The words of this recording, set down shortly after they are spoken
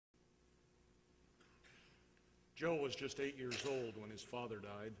Joe was just 8 years old when his father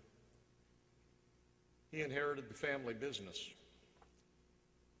died. He inherited the family business.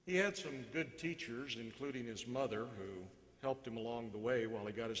 He had some good teachers, including his mother, who helped him along the way while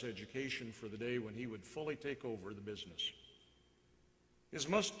he got his education for the day when he would fully take over the business. His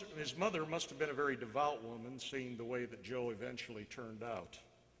mother must have been a very devout woman, seeing the way that Joe eventually turned out.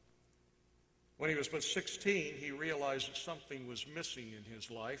 When he was but 16, he realized that something was missing in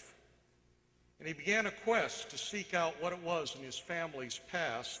his life, and he began a quest to seek out what it was in his family's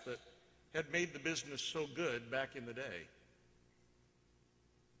past that had made the business so good back in the day.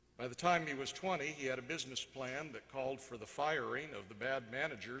 By the time he was 20, he had a business plan that called for the firing of the bad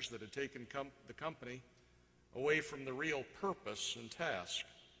managers that had taken the company away from the real purpose and task.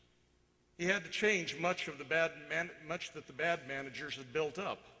 He had to change much that the bad managers had built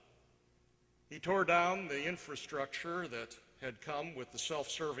up. He tore down the infrastructure that had come with the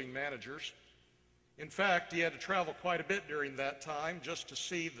self-serving managers. In fact, he had to travel quite a bit during that time just to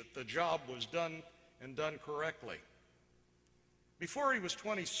see that the job was done and done correctly. Before he was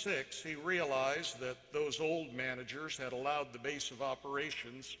 26, he realized that those old managers had allowed the base of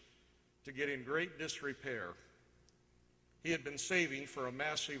operations to get in great disrepair. He had been saving for a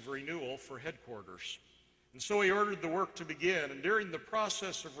massive renewal for headquarters. And so he ordered the work to begin, and during the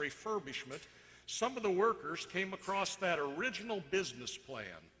process of refurbishment, some of the workers came across that original business plan.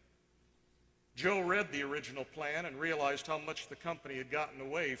 Joe read the original plan and realized how much the company had gotten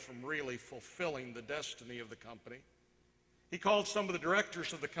away from really fulfilling the destiny of the company. He called some of the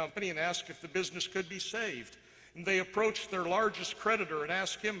directors of the company and asked if the business could be saved. And they approached their largest creditor and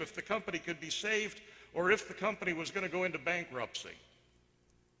asked him if the company could be saved or if the company was going to go into bankruptcy.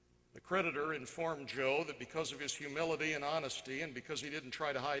 The creditor informed Joe that because of his humility and honesty and because he didn't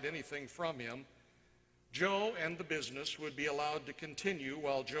try to hide anything from him, Joe and the business would be allowed to continue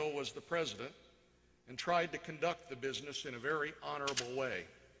while Joe was the president and tried to conduct the business in a very honorable way.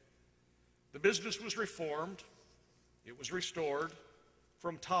 The business was reformed. It was restored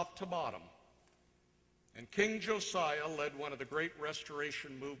from top to bottom. And King Josiah led one of the great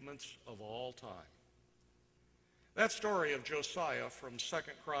restoration movements of all time. That story of Josiah from 2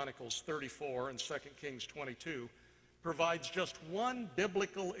 Chronicles 34 and 2 Kings 22 provides just one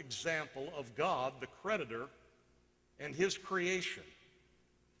biblical example of God, the creditor, and his creation.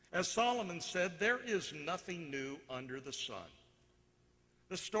 As Solomon said, there is nothing new under the sun.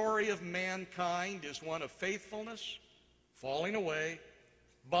 The story of mankind is one of faithfulness, falling away,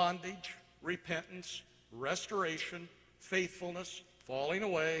 bondage, repentance, restoration, faithfulness, falling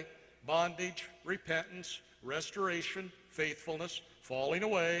away, bondage, repentance, restoration, faithfulness, falling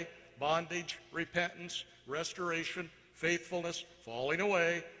away, bondage, repentance, restoration, faithfulness, falling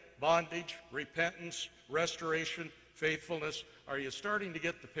away, bondage, repentance, restoration, faithfulness. Are you starting to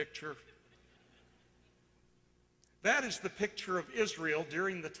get the picture? That is the picture of Israel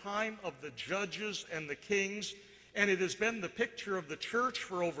during the time of the judges and the kings, and it has been the picture of the church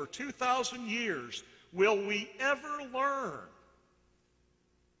for over 2,000 years. Will we ever learn?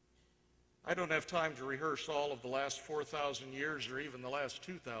 I don't have time to rehearse all of the last 4,000 years or even the last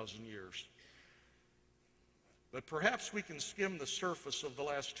 2,000 years. But perhaps we can skim the surface of the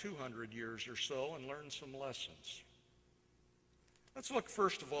last 200 years or so and learn some lessons. Let's look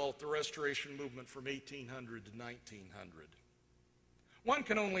first of all at the restoration movement from 1800 to 1900. One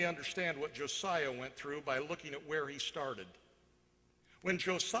can only understand what Josiah went through by looking at where he started. When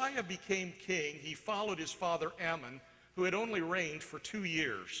Josiah became king, he followed his father Amon, who had only reigned for 2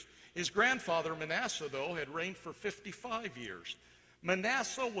 years. His grandfather Manasseh, though, had reigned for 55 years.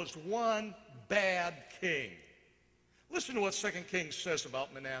 Manasseh was one bad king. Listen to what 2 Kings says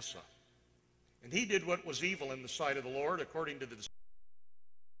about Manasseh. And he did what was evil in the sight of the Lord, according to the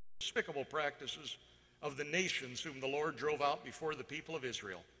despicable practices of the nations whom the Lord drove out before the people of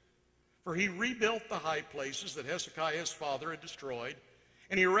Israel. For he rebuilt the high places that Hezekiah his father had destroyed,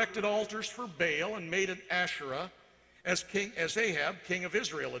 and he erected altars for Baal and made an Asherah, as Ahab, king of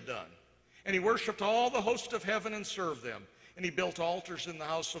Israel, had done. And he worshipped all the host of heaven and served them. And he built altars in the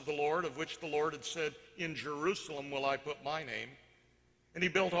house of the Lord, of which the Lord had said, in Jerusalem will I put my name. And he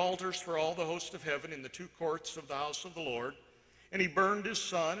built altars for all the host of heaven in the 2 courts of the house of the Lord. And he burned his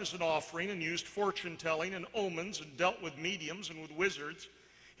son as an offering and used fortune-telling and omens and dealt with mediums and with wizards.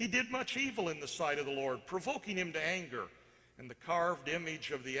 He did much evil in the sight of the Lord, provoking him to anger. And the carved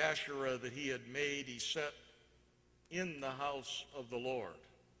image of the Asherah that he had made, he set in the house of the Lord.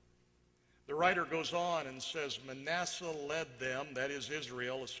 The writer goes on and says, Manasseh led them, that is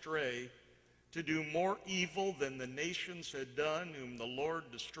Israel, astray to do more evil than the nations had done, whom the Lord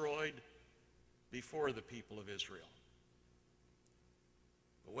destroyed before the people of Israel.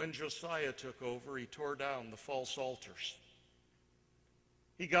 But when Josiah took over, he tore down the false altars.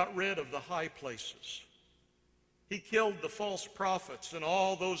 He got rid of the high places. He killed the false prophets and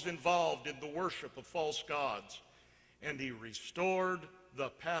all those involved in the worship of false gods. And he restored the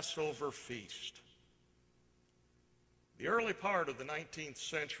Passover feast. The early part of the 19th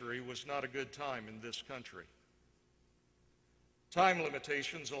century was not a good time in this country. Time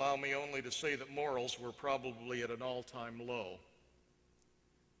limitations allow me only to say that morals were probably at an all-time low.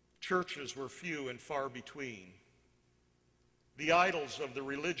 Churches were few and far between. The idols of the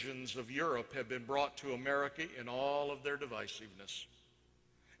religions of Europe have been brought to America in all of their divisiveness.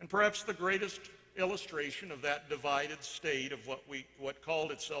 And perhaps the greatest illustration of that divided state of what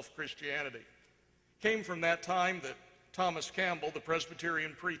called itself Christianity came from that time that Thomas Campbell, the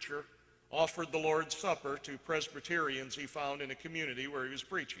Presbyterian preacher, offered the Lord's Supper to Presbyterians he found in a community where he was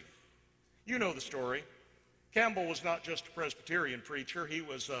preaching. You know the story. Campbell was not just a Presbyterian preacher. He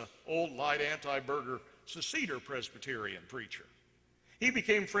was an old light anti-burger seceder Presbyterian preacher. He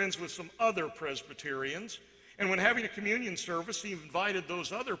became friends with some other Presbyterians, and when having a communion service, he invited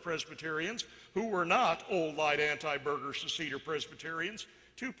those other Presbyterians who were not old light anti-burger seceder Presbyterians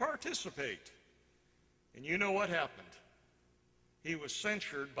to participate. And you know what happened? He was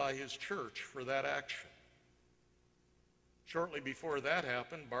censured by his church for that action. Shortly before that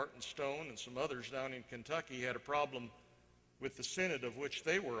happened, Barton Stone and some others down in Kentucky had a problem with the synod of which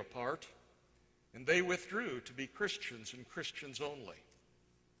they were a part, and they withdrew to be Christians and Christians only.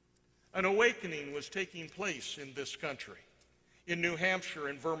 An awakening was taking place in this country, in New Hampshire,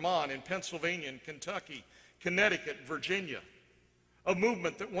 in Vermont, in Pennsylvania, in Kentucky, Connecticut, Virginia, a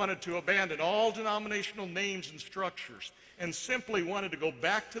movement that wanted to abandon all denominational names and structures and simply wanted to go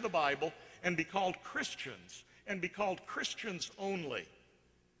back to the Bible and be called Christians, and be called Christians only.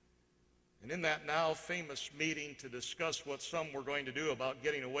 And in that now famous meeting to discuss what some were going to do about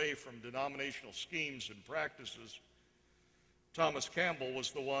getting away from denominational schemes and practices, Thomas Campbell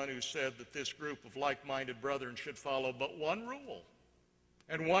was the one who said that this group of like-minded brethren should follow but one rule,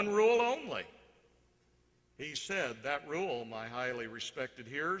 and one rule only. He said, that rule, my highly respected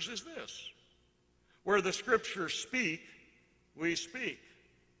hearers, is this: where the Scriptures speak, we speak.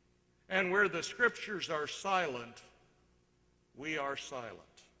 And where the Scriptures are silent, we are silent.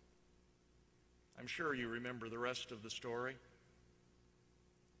 I'm sure you remember the rest of the story.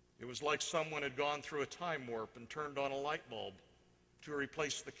 It was like someone had gone through a time warp and turned on a light bulb to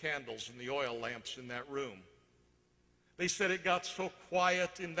replace the candles and the oil lamps in that room. They said it got so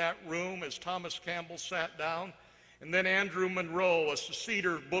quiet in that room as Thomas Campbell sat down, and then Andrew Monroe, a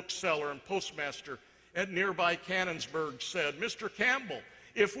seceder bookseller and postmaster at nearby Canonsburg, said, "Mr. Campbell,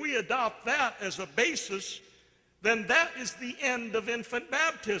 if we adopt that as a basis, then that is the end of infant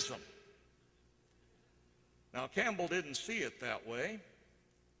baptism." Now, Campbell didn't see it that way.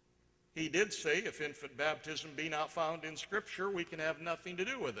 He did say, if infant baptism be not found in Scripture, we can have nothing to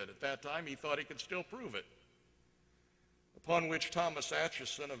do with it. At that time, he thought he could still prove it. Upon which Thomas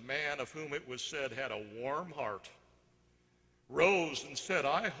Atchison, a man of whom it was said had a warm heart, rose and said,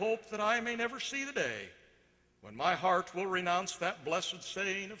 "I hope that I may never see the day when my heart will renounce that blessed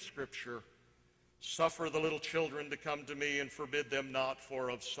saying of Scripture, 'Suffer the little children to come to me and forbid them not, for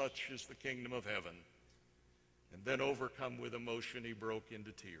of such is the kingdom of heaven.'" And then, overcome with emotion, he broke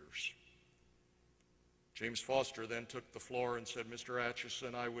into tears. James Foster then took the floor and said, "Mr.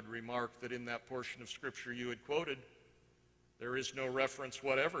 Atchison, I would remark that in that portion of Scripture you had quoted, there is no reference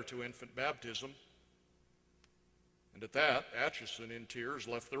whatever to infant baptism." And at that, Atchison, in tears,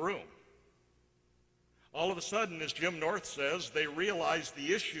 left the room. All of a sudden, as Jim North says, they realized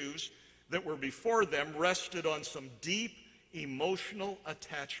the issues that were before them rested on some deep emotional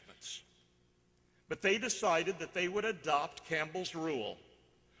attachments. But they decided that they would adopt Campbell's rule.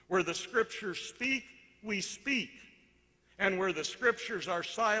 Where the Scriptures speak, we speak. And where the Scriptures are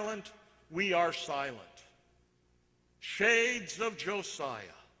silent, we are silent. Shades of Josiah.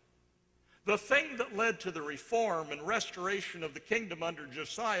 The thing that led to the reform and restoration of the kingdom under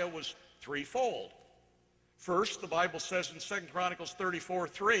Josiah was threefold. First, the Bible says in 2 Chronicles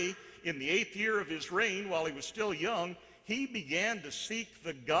 34:3, in the 8th year of his reign, while he was still young, he began to seek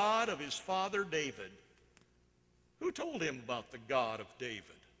the God of his father David. Who told him about the God of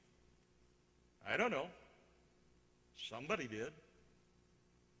David? I don't know. Somebody did.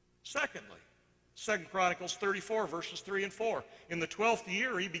 Secondly, 2 Chronicles 34, verses 3 and 4. In the 12th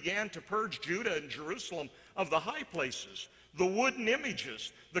year, he began to purge Judah and Jerusalem of the high places, the wooden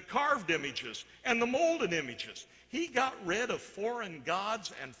images, the carved images, and the molded images. He got rid of foreign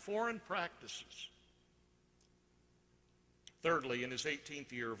gods and foreign practices. Thirdly, in his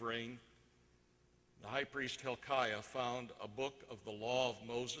 18th year of reign, the high priest Hilkiah found a book of the law of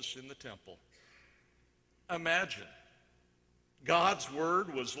Moses in the temple. Imagine, God's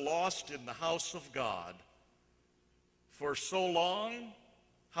word was lost in the house of God for so long.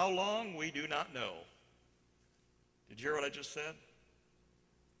 How long, we do not know. Did you hear what I just said?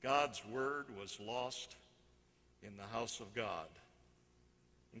 God's word was lost in the house of God.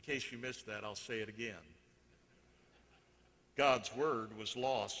 In case you missed that, I'll say it again. God's word was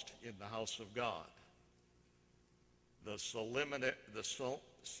lost in the house of God. The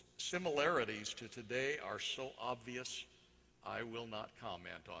similarities to today are so obvious, I will not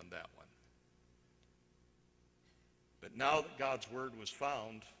comment on that one. But now that God's word was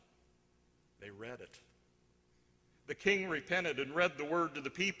found, they read it. The king repented and read the word to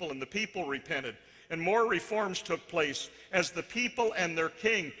the people, and the people repented. And more reforms took place as the people and their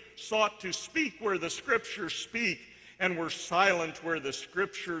king sought to speak where the scriptures speak and were silent where the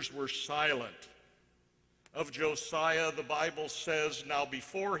scriptures were silent. Of Josiah, the Bible says, "Now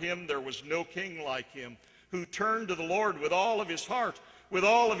before him there was no king like him, who turned to the Lord with all of his heart, with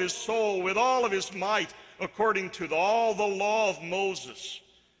all of his soul, with all of his might, according to all the law of Moses.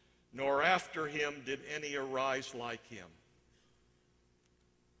 Nor after him did any arise like him."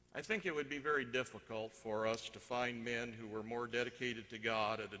 I think it would be very difficult for us to find men who were more dedicated to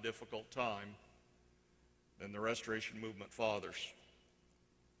God at a difficult time than the Restoration Movement fathers.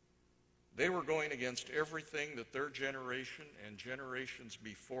 They were going against everything that their generation and generations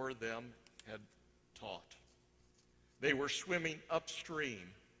before them had taught. They were swimming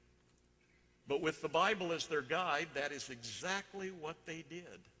upstream. But with the Bible as their guide, that is exactly what they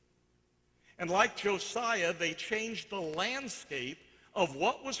did. And like Josiah, they changed the landscape of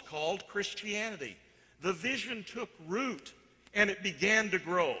what was called Christianity. The vision took root and it began to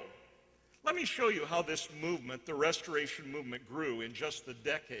grow. Let me show you how this movement, the Restoration Movement, grew in just the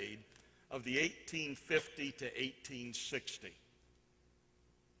decade of the 1850 to 1860.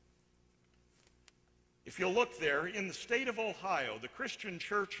 If you look there, in the state of Ohio, the Christian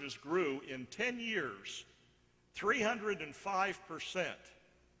churches grew in 10 years 305%.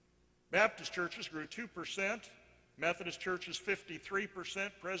 Baptist churches grew 2%, Methodist churches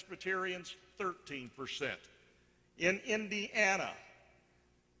 53%, Presbyterians 13%. In Indiana,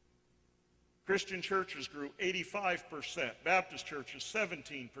 Christian churches grew 85%, Baptist churches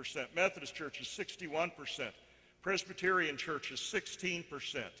 17%, Methodist churches 61%, Presbyterian churches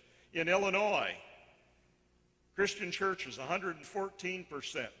 16%. In Illinois, Christian churches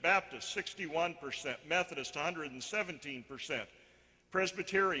 114%, Baptist 61%, Methodist 117%,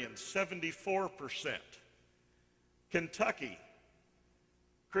 Presbyterians 74%. Kentucky,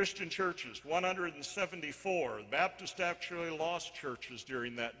 Christian churches 174. The Baptist actually lost churches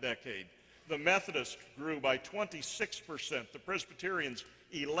during that decade. The Methodist grew by 26%, the Presbyterians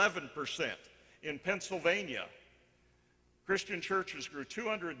 11%. In Pennsylvania, Christian churches grew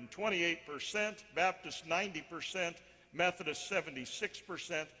 228%, Baptist 90%, Methodist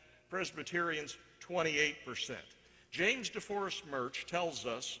 76%, Presbyterians 28%. James DeForest Murch tells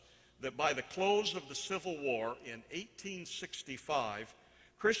us that by the close of the Civil War in 1865,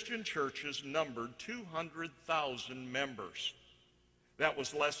 Christian churches numbered 200,000 members. That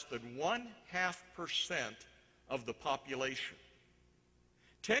was less than 0.5% of the population.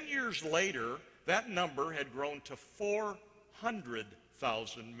 10 years later, that number had grown to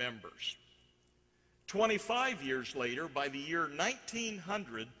 400,000 members. 25 years later, by the year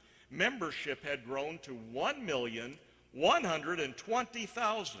 1900, membership had grown to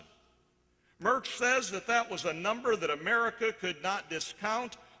 1,120,000. Murch says that that was a number that America could not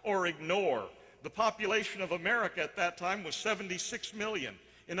discount or ignore. The population of America at that time was 76 million.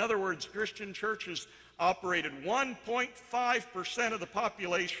 In other words, Christian churches operated 1.5% of the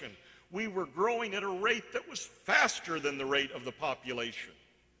population. We were growing at a rate that was faster than the rate of the population.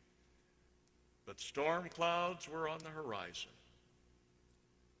 But storm clouds were on the horizon.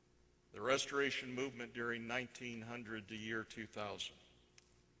 The Restoration Movement during 1900 to year 2000.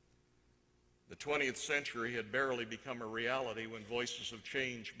 The 20th century had barely become a reality when voices of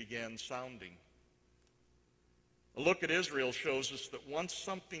change began sounding. A look at Israel shows us that once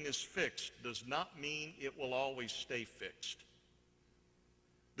something is fixed does not mean it will always stay fixed.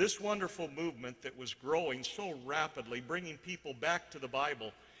 This wonderful movement that was growing so rapidly, bringing people back to the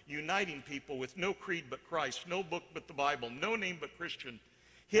Bible, uniting people with no creed but Christ, no book but the Bible, no name but Christian,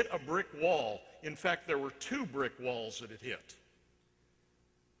 hit a brick wall. In fact, there were 2 brick walls that it hit.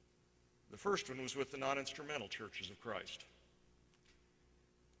 The first one was with the non-instrumental churches of Christ.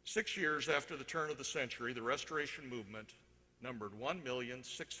 6 years after the turn of the century, the Restoration Movement numbered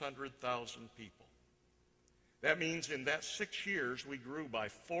 1,600,000 people. That means in that 6 years, we grew by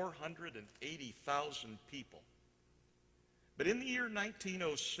 480,000 people. But in the year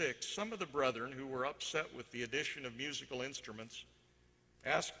 1906, some of the brethren who were upset with the addition of musical instruments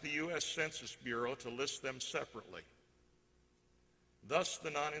asked the U.S. Census Bureau to list them separately. Thus,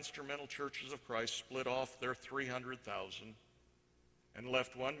 the non-instrumental churches of Christ split off their 300,000 and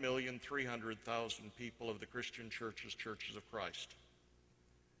left 1,300,000 people of the Christian churches of Christ.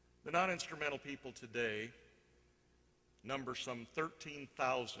 The non-instrumental people today number some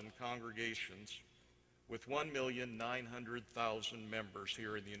 13,000 congregations with 1,900,000 members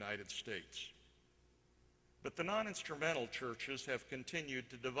here in the United States. But the non-instrumental churches have continued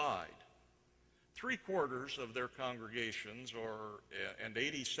to divide. 3/4 of their congregations, and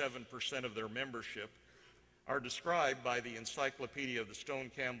 87% of their membership, are described by the Encyclopedia of the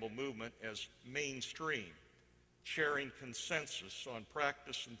Stone Campbell Movement as mainstream, sharing consensus on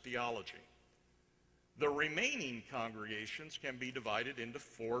practice and theology. The remaining congregations can be divided into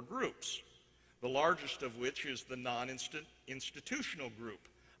 4 groups, the largest of which is the non-institutional group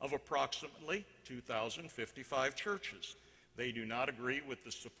of approximately 2,055 churches. They do not agree with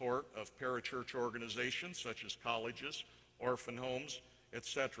the support of parachurch organizations such as colleges, orphan homes,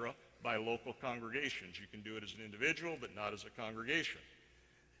 etc., by local congregations. You can do it as an individual, but not as a congregation.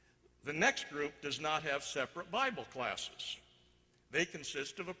 The next group does not have separate Bible classes. They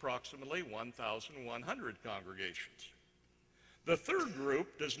consist of approximately 1,100 congregations. The third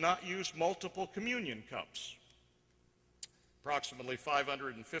group does not use multiple communion cups. Approximately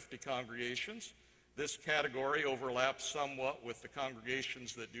 550 congregations. This category overlaps somewhat with the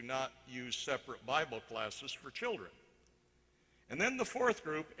congregations that do not use separate Bible classes for children. And then the fourth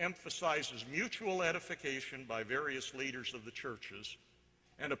group emphasizes mutual edification by various leaders of the churches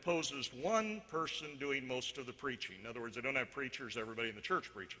and opposes one person doing most of the preaching. In other words, they don't have preachers, everybody in the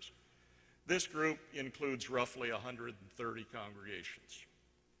church preaches. This group includes roughly 130 congregations.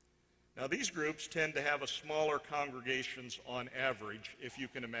 Now, these groups tend to have a smaller congregations on average, if you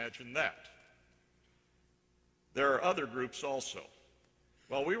can imagine that. There are other groups also.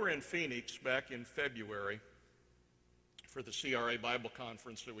 While we were in Phoenix back in February for the CRA Bible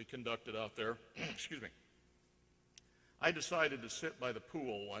Conference that we conducted out there, excuse me, I decided to sit by the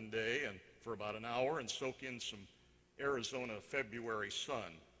pool one day and for about an hour and soak in some Arizona February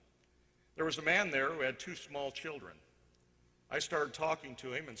sun. There was a man there who had 2 small children. I started talking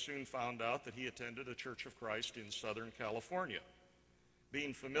to him and soon found out that he attended a Church of Christ in Southern California.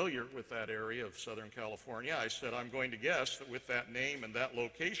 Being familiar with that area of Southern California, I said, I'm going to guess that with that name and that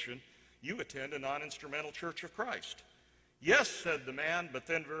location, you attend a non-instrumental Church of Christ. Yes, said the man, but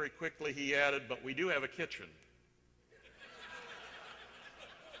then very quickly he added, but we do have a kitchen.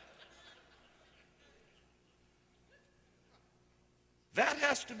 That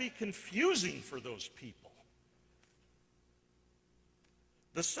has to be confusing for those people.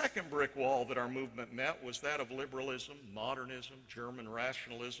 The second brick wall that our movement met was that of liberalism, modernism, German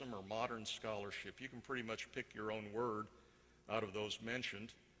rationalism, or modern scholarship. You can pretty much pick your own word out of those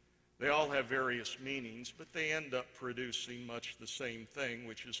mentioned. They all have various meanings, but they end up producing much the same thing,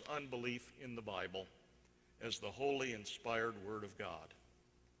 which is unbelief in the Bible as the holy, inspired Word of God.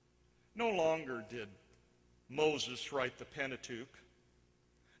 No longer did Moses write the Pentateuch.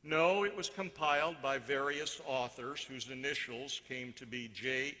 No, it was compiled by various authors whose initials came to be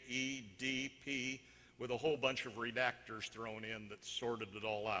J.E.D.P. with a whole bunch of redactors thrown in that sorted it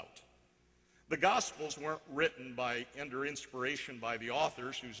all out. The Gospels weren't written under inspiration by the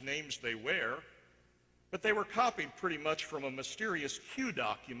authors whose names they wear, but they were copied pretty much from a mysterious Q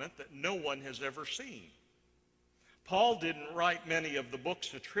document that no one has ever seen. Paul didn't write many of the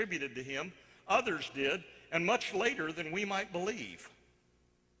books attributed to him. Others did, and much later than we might believe.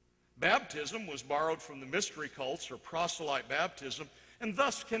 Baptism was borrowed from the mystery cults or proselyte baptism, and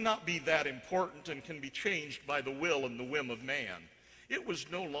thus cannot be that important and can be changed by the will and the whim of man. It was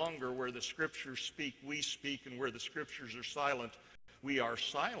no longer where the Scriptures speak, we speak, and where the Scriptures are silent, we are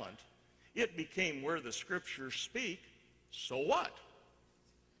silent. It became where the Scriptures speak, so what?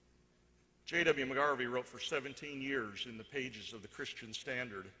 J.W. McGarvey wrote for 17 years in the pages of the Christian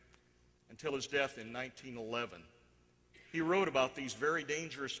Standard until his death in 1911. He wrote about these very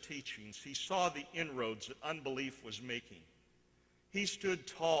dangerous teachings. He saw the inroads that unbelief was making. He stood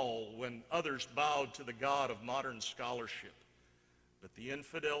tall when others bowed to the God of modern scholarship. But the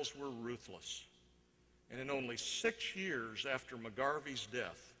infidels were ruthless. And in only 6 years after McGarvey's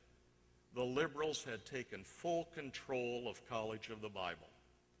death, the liberals had taken full control of College of the Bible,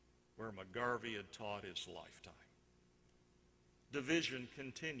 where McGarvey had taught his lifetime. Division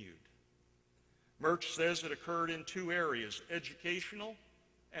continued. Murch says it occurred in 2 areas, educational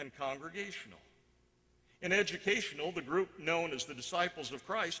and congregational. In educational, the group known as the Disciples of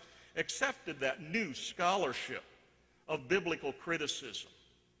Christ accepted that new scholarship of biblical criticism.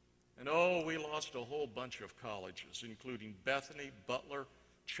 And oh, we lost a whole bunch of colleges, including Bethany, Butler,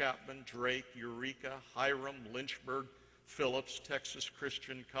 Chapman, Drake, Eureka, Hiram, Lynchburg, Phillips, Texas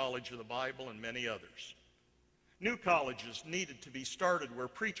Christian College of the Bible, and many others. New colleges needed to be started where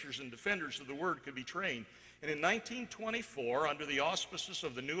preachers and defenders of the Word could be trained. And in 1924, under the auspices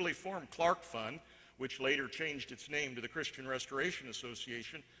of the newly formed Clark Fund, which later changed its name to the Christian Restoration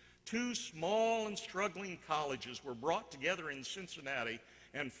Association, two small and struggling colleges were brought together in Cincinnati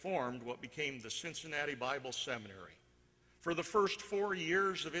and formed what became the Cincinnati Bible Seminary. For the first 4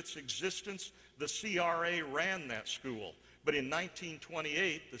 years of its existence, the CRA ran that school. But in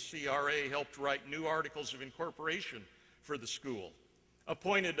 1928, the CRA helped write new articles of incorporation for the school,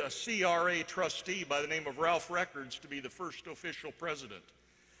 appointed a CRA trustee by the name of Ralph Records to be the first official president,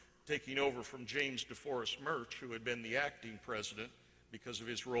 taking over from James DeForest Murch, who had been the acting president because of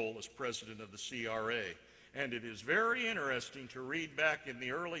his role as president of the CRA. And it is very interesting to read back in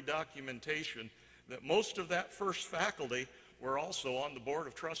the early documentation that most of that first faculty were also on the board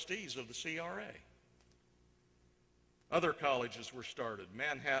of trustees of the CRA. Other colleges were started: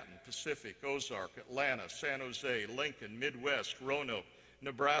 Manhattan, Pacific, Ozark, Atlanta, San Jose, Lincoln, Midwest, Roanoke,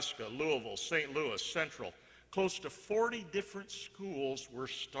 Nebraska, Louisville, St. Louis, Central. Close to 40 different schools were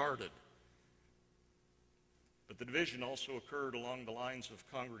started. But the division also occurred along the lines of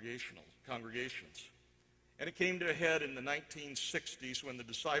congregations. And it came to a head in the 1960s when the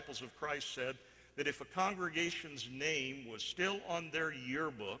Disciples of Christ said that if a congregation's name was still on their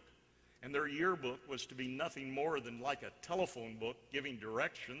yearbook, and their yearbook was to be nothing more than like a telephone book giving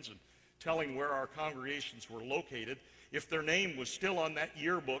directions and telling where our congregations were located, if their name was still on that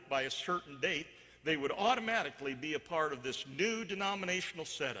yearbook by a certain date, they would automatically be a part of this new denominational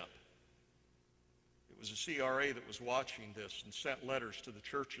setup. It was a CRA that was watching this and sent letters to the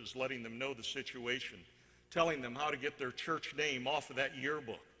churches letting them know the situation, telling them how to get their church name off of that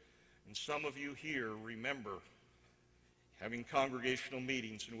yearbook. And some of you here remember having congregational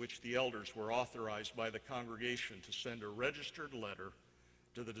meetings in which the elders were authorized by the congregation to send a registered letter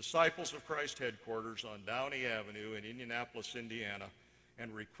to the Disciples of Christ headquarters on Downey Avenue in Indianapolis, Indiana,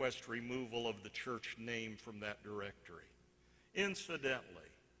 and request removal of the church name from that directory.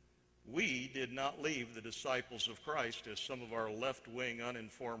 Incidentally, we did not leave the Disciples of Christ, as some of our left-wing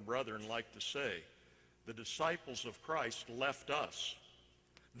uninformed brethren like to say. The Disciples of Christ left us.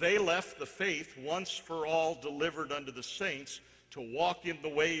 They left the faith once for all delivered unto the saints to walk in the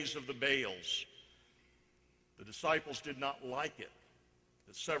ways of the Baals. The disciples did not like it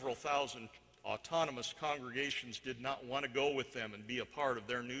that several thousand autonomous congregations did not want to go with them and be a part of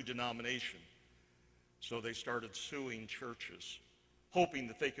their new denomination. So they started suing churches, hoping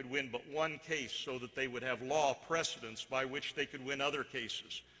that they could win but one case so that they would have law precedents by which they could win other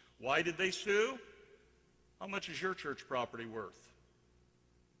cases. Why did they sue? How much is your church property worth?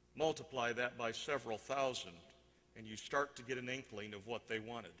 Multiply that by several thousand, and you start to get an inkling of what they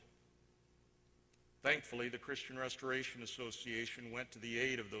wanted. Thankfully, the Christian Restoration Association went to the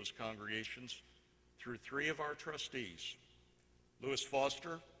aid of those congregations through 3 of our trustees, Lewis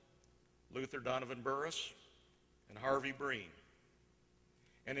Foster, Luther Donovan Burris, and Harvey Breen.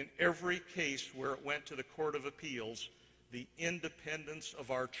 And in every case where it went to the Court of Appeals, the independence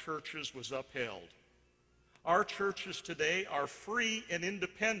of our churches was upheld. Our churches today are free and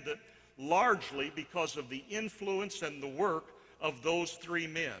independent largely because of the influence and the work of those 3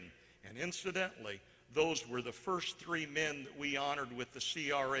 men. And incidentally, those were the first 3 men that we honored with the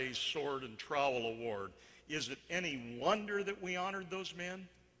CRA's Sword and Trowel Award. Is it any wonder that we honored those men?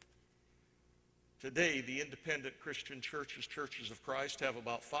 Today, the independent Christian churches, Churches of Christ, have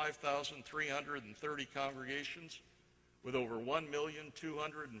about 5,330 congregations with over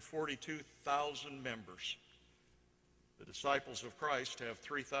 1,242,000 members. The Disciples of Christ have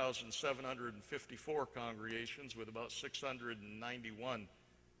 3,754 congregations with about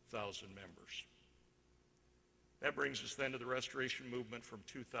 691,000 members. That brings us then to the Restoration Movement from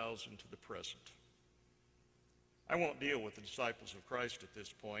 2000 to the present. I won't deal with the Disciples of Christ at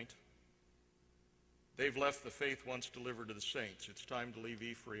this point. They've left the faith once delivered to the saints. It's time to leave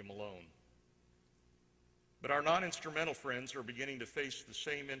Ephraim alone. But our non-instrumental friends are beginning to face the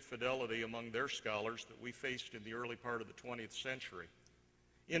same infidelity among their scholars that we faced in the early part of the 20th century,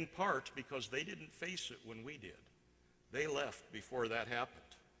 in part because they didn't face it when we did. They left before that happened.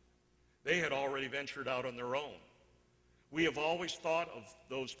 They had already ventured out on their own. We have always thought of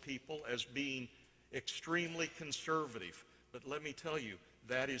those people as being extremely conservative, but let me tell you,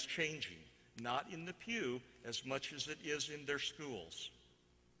 that is changing, not in the pew as much as it is in their schools.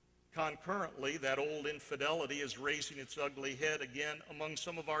 Concurrently, that old infidelity is raising its ugly head again among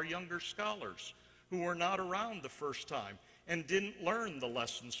some of our younger scholars who were not around the first time and didn't learn the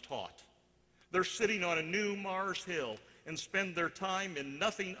lessons taught. They're sitting on a new Mars Hill and spend their time in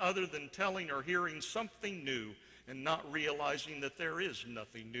nothing other than telling or hearing something new and not realizing that there is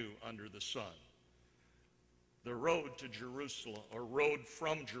nothing new under the sun. The road to Jerusalem, or road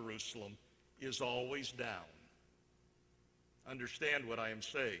from Jerusalem, is always down. Understand what I am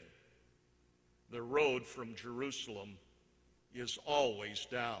saying. The road from Jerusalem is always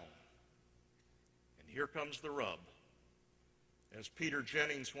down. And here comes the rub. As Peter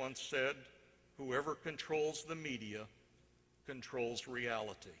Jennings once said, whoever controls the media controls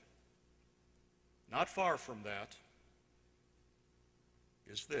reality. Not far from that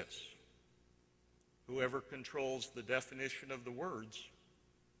is this. Whoever controls the definition of the words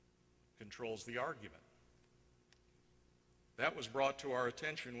controls the argument. That was brought to our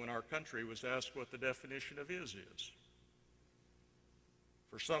attention when our country was asked what the definition of is.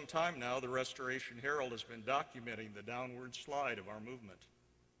 For some time now, the Restoration Herald has been documenting the downward slide of our movement.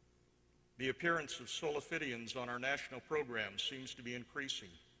 The appearance of Solifitians on our national programs seems to be increasing.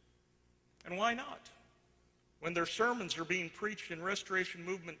 And why not? When their sermons are being preached in Restoration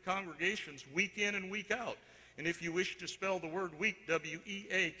Movement congregations week in and week out. And if you wish to spell the word weak,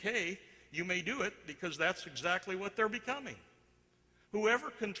 W-E-A-K, you may do it because that's exactly what they're becoming. Whoever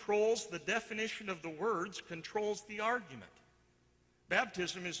controls the definition of the words controls the argument.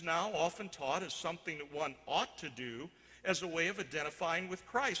 Baptism is now often taught as something that one ought to do as a way of identifying with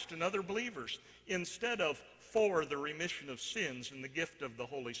Christ and other believers, instead of for the remission of sins and the gift of the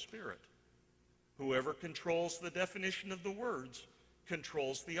Holy Spirit. Whoever controls the definition of the words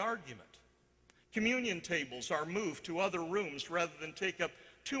controls the argument. Communion tables are moved to other rooms rather than take up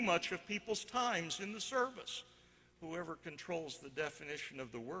too much of people's times in the service. Whoever controls the definition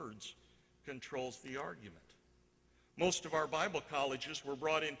of the words controls the argument. Most of our Bible colleges were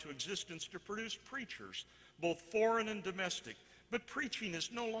brought into existence to produce preachers, both foreign and domestic. But preaching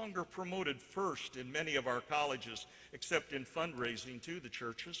is no longer promoted first in many of our colleges, except in fundraising to the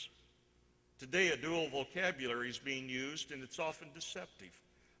churches. Today, a dual vocabulary is being used, and it's often deceptive.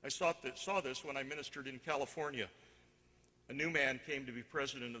 I saw this when I ministered in California. A new man came to be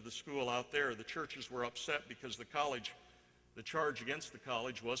president of the school out there. The churches were upset because the charge against the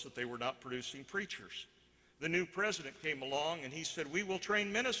college was that they were not producing preachers. The new president came along and he said, "We will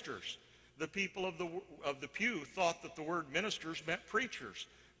train ministers." The people of the pew thought that the word ministers meant preachers,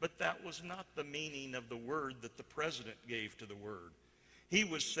 but that was not the meaning of the word that the president gave to the word. He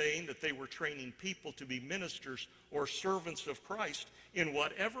was saying that they were training people to be ministers or servants of Christ in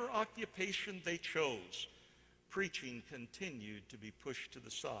whatever occupation they chose. Preaching continued to be pushed to the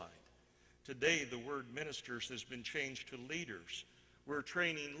side. Today, the word ministers has been changed to leaders. We're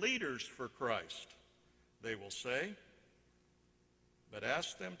training leaders for Christ, they will say. But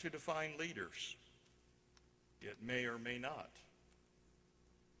ask them to define leaders. It may or may not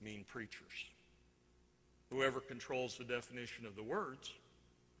mean preachers. Whoever controls the definition of the words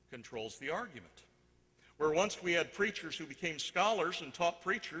controls the argument. Where once we had preachers who became scholars and taught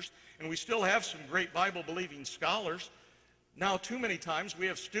preachers, and we still have some great Bible-believing scholars, now too many times we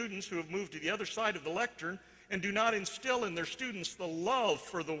have students who have moved to the other side of the lectern and do not instill in their students the love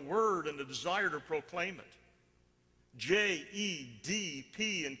for the Word and the desire to proclaim it. J, E, D,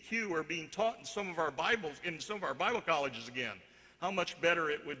 P, and Q are being taught in some of our Bible colleges again. How much better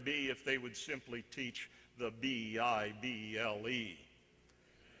it would be if they would simply teach the B-I-B-L-E.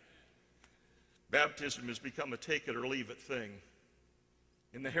 Baptism has become a take-it-or-leave-it thing.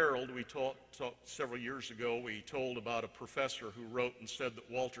 In the Herald, we taught several years ago, we told about a professor who wrote and said that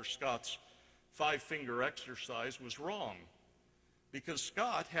Walter Scott's five-finger exercise was wrong because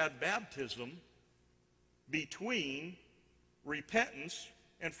Scott had baptism between repentance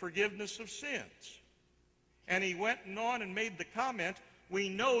and forgiveness of sins. And he went on and made the comment, we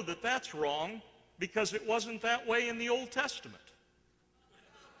know that that's wrong because it wasn't that way in the Old Testament.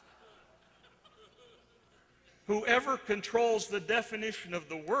 Whoever controls the definition of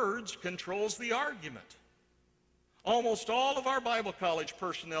the words controls the argument. Almost all of our Bible college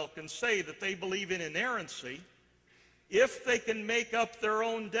personnel can say that they believe in inerrancy if they can make up their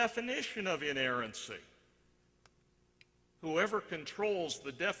own definition of inerrancy. Whoever controls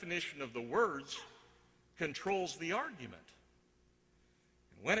the definition of the words controls the argument.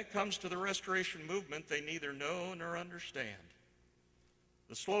 And when it comes to the Restoration Movement, they neither know nor understand.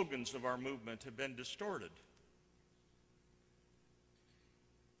 The slogans of our movement have been distorted.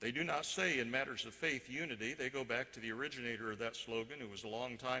 They do not say in matters of faith unity. They go back to the originator of that slogan, who was a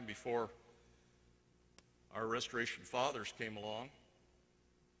long time before our Restoration Fathers came along.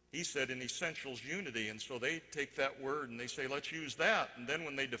 He said in essentials unity, and so they take that word and they say, let's use that. And then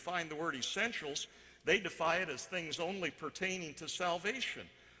when they define the word essentials, they define it as things only pertaining to salvation.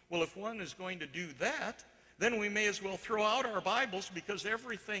 Well, if one is going to do that, then we may as well throw out our Bibles, because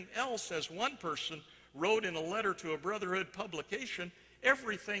everything else, as one person wrote in a letter to a Brotherhood publication,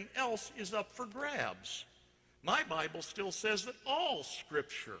 everything else is up for grabs. My Bible still says that all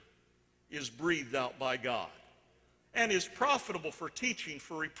Scripture is breathed out by God and is profitable for teaching,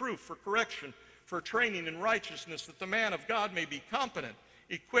 for reproof, for correction, for training in righteousness, that the man of God may be competent,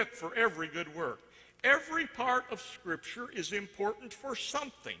 equipped for every good work. Every part of Scripture is important for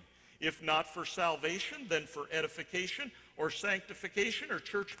something. If not for salvation, then for edification or sanctification or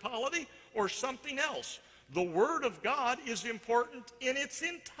church polity or something else. The Word of God is important in its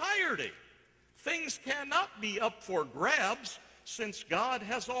entirety. Things cannot be up for grabs, since God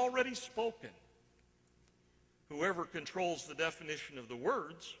has already spoken. Whoever controls the definition of the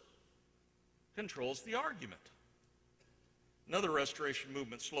words controls the argument. Another Restoration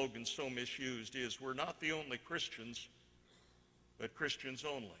Movement slogan so misused is, we're not the only Christians, but Christians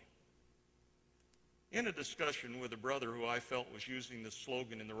only. In a discussion with a brother who I felt was using this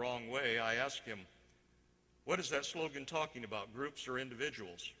slogan in the wrong way, I asked him, what is that slogan talking about, groups or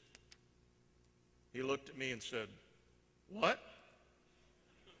individuals? He looked at me and said, what?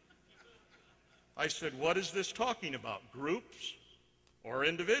 I said, what is this talking about, groups or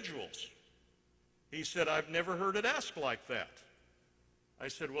individuals? He said, I've never heard it asked like that. I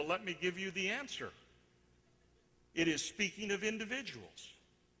said, well, let me give you the answer. It is speaking of individuals.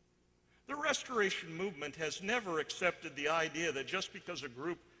 The Restoration Movement has never accepted the idea that just because a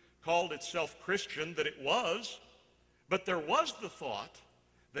group called itself Christian that it was, but there was the thought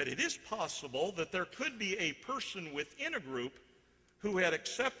that it is possible that there could be a person within a group who had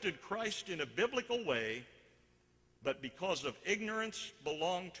accepted Christ in a biblical way, but because of ignorance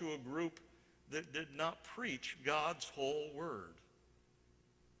belonged to a group that did not preach God's whole word.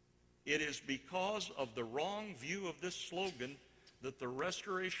 It is because of the wrong view of this slogan that the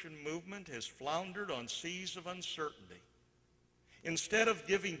Restoration Movement has floundered on seas of uncertainty. Instead of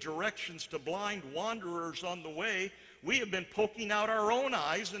giving directions to blind wanderers on the way, we have been poking out our own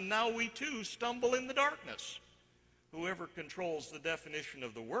eyes, and now we too stumble in the darkness. Whoever controls the definition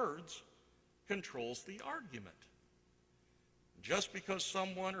of the words controls the argument. Just because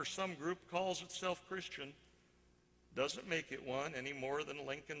someone or some group calls itself Christian doesn't make it one any more than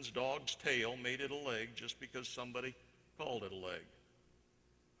Lincoln's dog's tail made it a leg just because somebody called it a leg.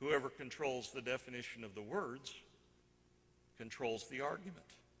 Whoever controls the definition of the words controls the argument.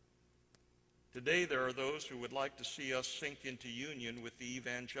 Today there are those who would like to see us sink into union with the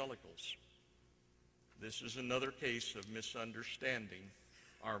evangelicals. This is another case of misunderstanding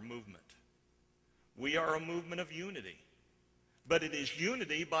our movement. We are a movement of unity, but it is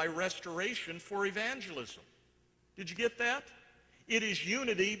unity by restoration for evangelism. Did you get that? It is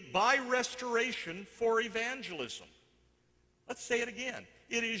unity by restoration for evangelism. Let's say it again.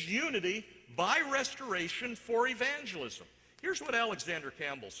 It is unity by restoration for evangelism. Here's what Alexander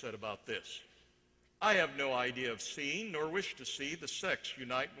Campbell said about this. I have no idea of seeing, nor wish to see, the sects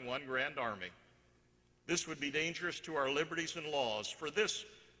unite in one grand army. This would be dangerous to our liberties and laws. For this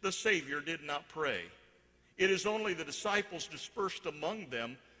the Savior did not pray. It is only the disciples dispersed among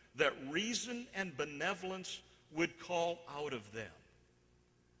them that reason and benevolence would call out of them.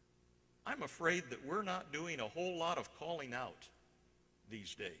 I'm afraid that we're not doing a whole lot of calling out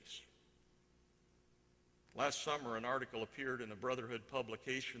these days. Last summer, an article appeared in a Brotherhood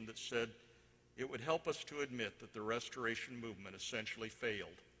publication that said it would help us to admit that the Restoration Movement essentially failed.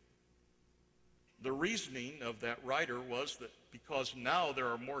 The reasoning of that writer was that because now there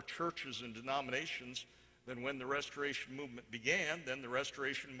are more churches and denominations than when the Restoration Movement began, then the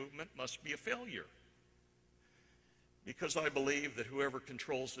Restoration Movement must be a failure. Because I believe that whoever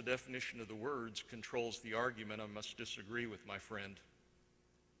controls the definition of the words controls the argument, I must disagree with my friend.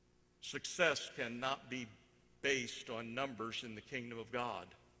 Success cannot be based on numbers in the kingdom of God.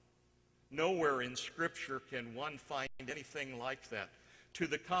 Nowhere in Scripture can one find anything like that. To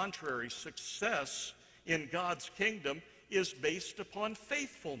the contrary, success in God's kingdom is based upon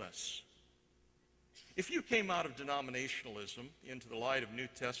faithfulness. If you came out of denominationalism into the light of New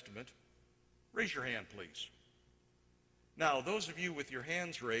Testament, raise your hand, please. Now, those of you with your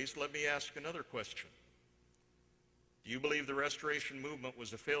hands raised, let me ask another question. Do you believe the Restoration Movement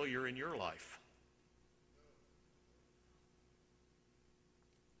was a failure in your life?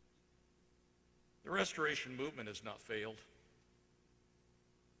 The Restoration Movement has not failed,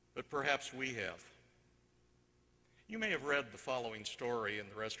 but perhaps we have. You may have read the following story in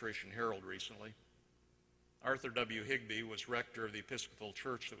the Restoration Herald recently. Arthur W. Higbee was rector of the Episcopal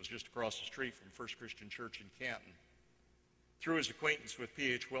Church that was just across the street from First Christian Church in Canton. Through his acquaintance with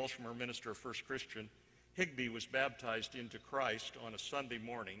P.H. Welshmer, minister of First Christian, Higbee was baptized into Christ on a Sunday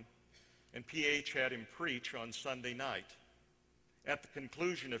morning, and P.H. had him preach on Sunday night. At the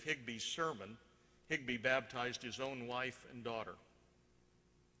conclusion of Higbee's sermon, Higbee baptized his own wife and daughter.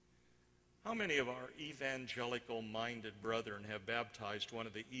 How many of our evangelical-minded brethren have baptized one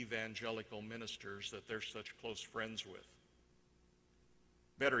of the evangelical ministers that they're such close friends with?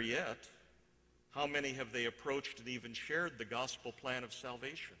 Better yet, how many have they approached and even shared the gospel plan of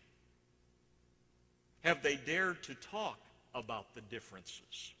salvation? Have they dared to talk about the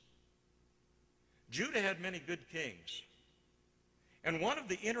differences? Judah had many good kings. And one of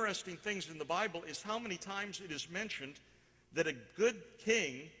the interesting things in the Bible is how many times it is mentioned that a good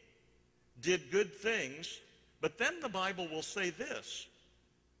king did good things, but then the Bible will say this,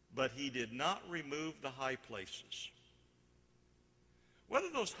 but he did not remove the high places. Whether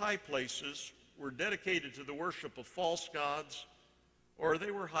those high places were dedicated to the worship of false gods, or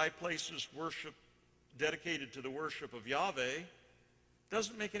they were high places dedicated to the worship of Yahweh,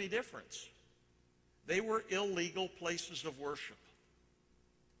 doesn't make any difference. They were illegal places of worship.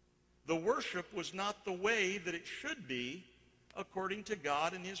 The worship was not the way that it should be according to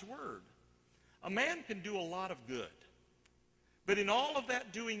God and His Word. A man can do a lot of good, but in all of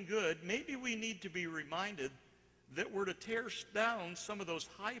that doing good, maybe we need to be reminded that we're to tear down some of those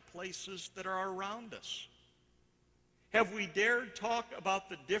high places that are around us. Have we dared talk about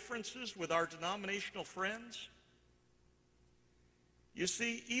the differences with our denominational friends? You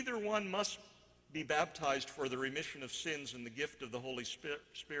see, either one must be baptized for the remission of sins and the gift of the Holy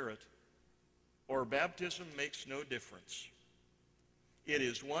Spirit, or baptism makes no difference. It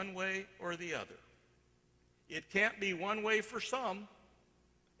is one way or the other. It can't be one way for some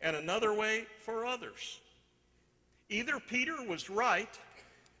and another way for others. Either Peter was right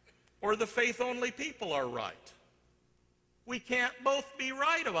or the faith-only people are right. We can't both be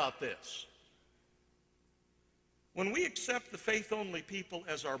right about this. When we accept the faith-only people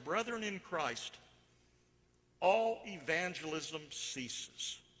as our brethren in Christ, all evangelism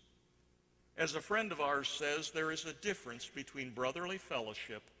ceases. As a friend of ours says, there is a difference between brotherly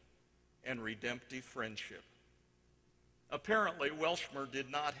fellowship and redemptive friendship. Apparently, Welshmer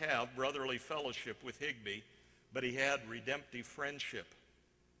did not have brotherly fellowship with Higbee, but he had redemptive friendship.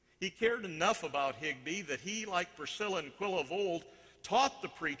 He cared enough about Higbee that he, like Priscilla and Aquila of old, taught the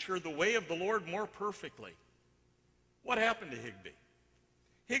preacher the way of the Lord more perfectly. What happened to Higbee?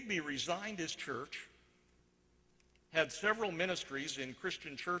 Higbee resigned his church, had several ministries in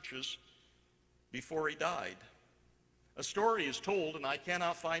Christian churches before he died. A story is told, and I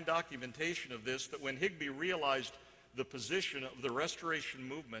cannot find documentation of this, that when Higbee realized the position of the Restoration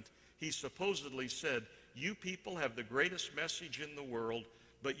movement, he supposedly said, "You people have the greatest message in the world,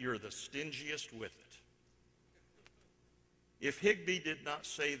 but you're the stingiest with it." If Higbee did not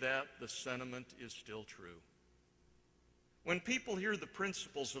say that, the sentiment is still true. When people hear the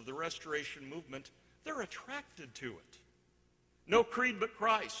principles of the Restoration movement, they're attracted to it. No creed but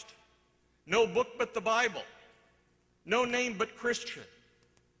Christ. No book but the Bible. No name but Christian.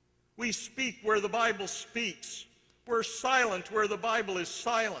 We speak where the Bible speaks. We're silent where the Bible is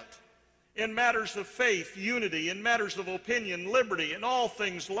silent. In matters of faith, unity. In matters of opinion, liberty. In all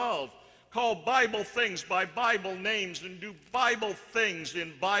things, love. Call Bible things by Bible names and do Bible things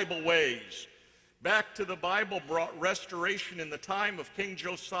in Bible ways. Back to the Bible brought restoration in the time of King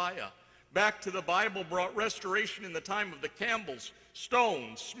Josiah. Back to the Bible brought restoration in the time of the Campbells,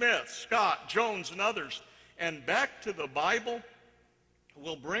 Stone, Smith, Scott, Jones, and others. And back to the Bible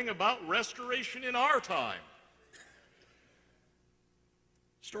will bring about restoration in our time.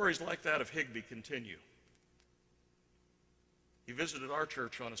 Stories like that of Higbee continue. He visited our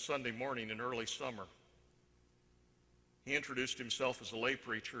church on a Sunday morning in early summer. He introduced himself as a lay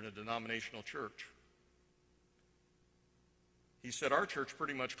preacher in a denominational church. He said, "Our church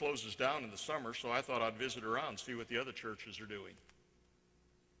pretty much closes down in the summer, so I thought I'd visit around, see what the other churches are doing."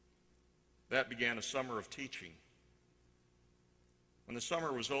 That began a summer of teaching. When the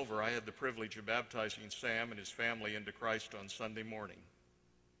summer was over, I had the privilege of baptizing Sam and his family into Christ on Sunday morning.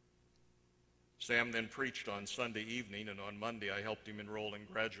 Sam then preached on Sunday evening, and on Monday I helped him enroll in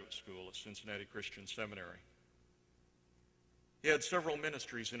graduate school at Cincinnati Christian Seminary. He had several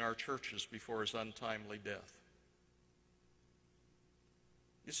ministries in our churches before his untimely death.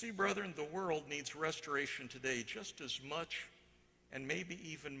 You see, brethren, the world needs restoration today just as much and maybe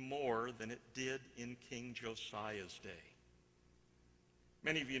even more than it did in King Josiah's day.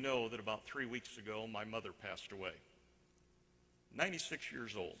 Many of you know that about 3 weeks ago, my mother passed away, 96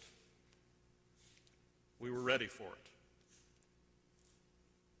 years old. We were ready for it.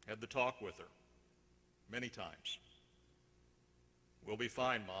 Had the talk with her many times. We'll be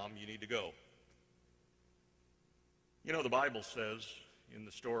fine, Mom. You need to go. You know, the Bible says in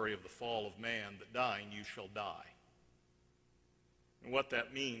the story of the fall of man that dying you shall die. And what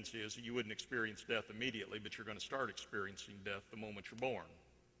that means is that you wouldn't experience death immediately, but you're going to start experiencing death the moment you're born.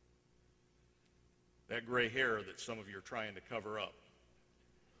 That gray hair that some of you are trying to cover up,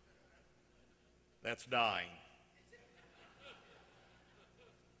 that's dying.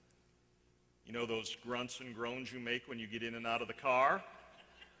 You know those grunts and groans you make when you get in and out of the car?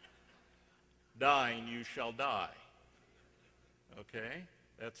 Dying, you shall die. Okay?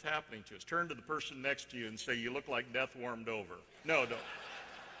 That's happening to us. Turn to the person next to you and say, you look like death warmed over. No, don't.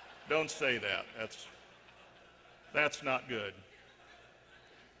 Don't say that. That's not good.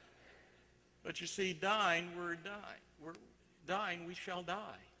 But you see, dying, we're dying, we shall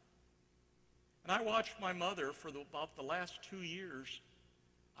die. And I watched my mother for about the last 2 years.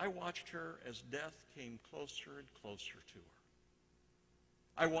 I watched her as death came closer and closer to her.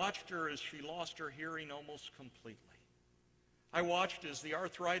 I watched her as she lost her hearing almost completely. I watched as the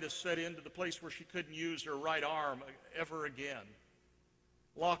arthritis set into the place where she couldn't use her right arm ever again,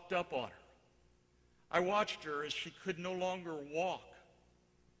 locked up on her. I watched her as she could no longer walk.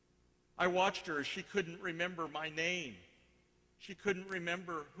 I watched her as she couldn't remember my name. She couldn't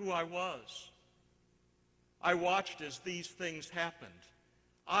remember who I was. I watched as these things happened.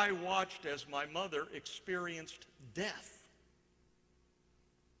 I watched as my mother experienced death.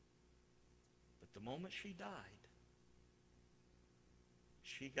 But the moment she died,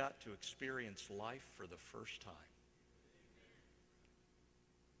 she got to experience life for the first time.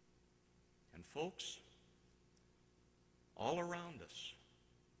 And folks, all around us,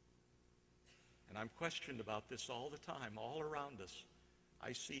 and I'm questioned about this all the time, all around us,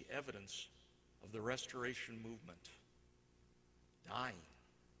 I see evidence of the restoration movement. Dying.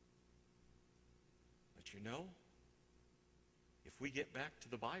 But you know, if we get back to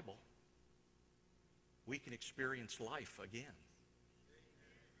the Bible, we can experience life again.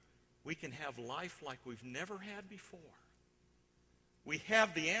 We can have life like we've never had before. We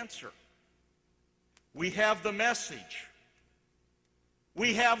have the answer. We have the message.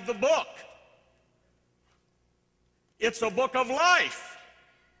 We have the book. It's a book of life.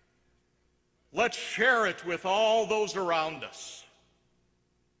 Let's share it with all those around us.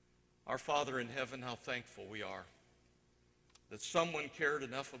 Our Father in heaven, how thankful we are that someone cared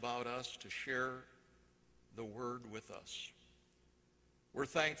enough about us to share the word with us. We're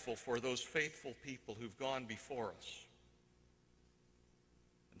thankful for those faithful people who've gone before us.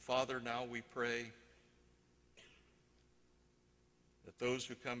 And Father, now we pray that those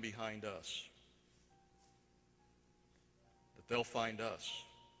who come behind us, that they'll find us.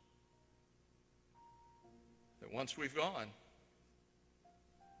 That once we've gone,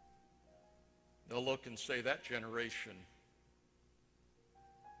 they'll look and say, that generation,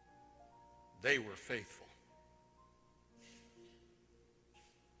 they were faithful.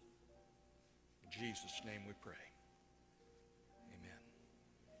 In Jesus' name we pray.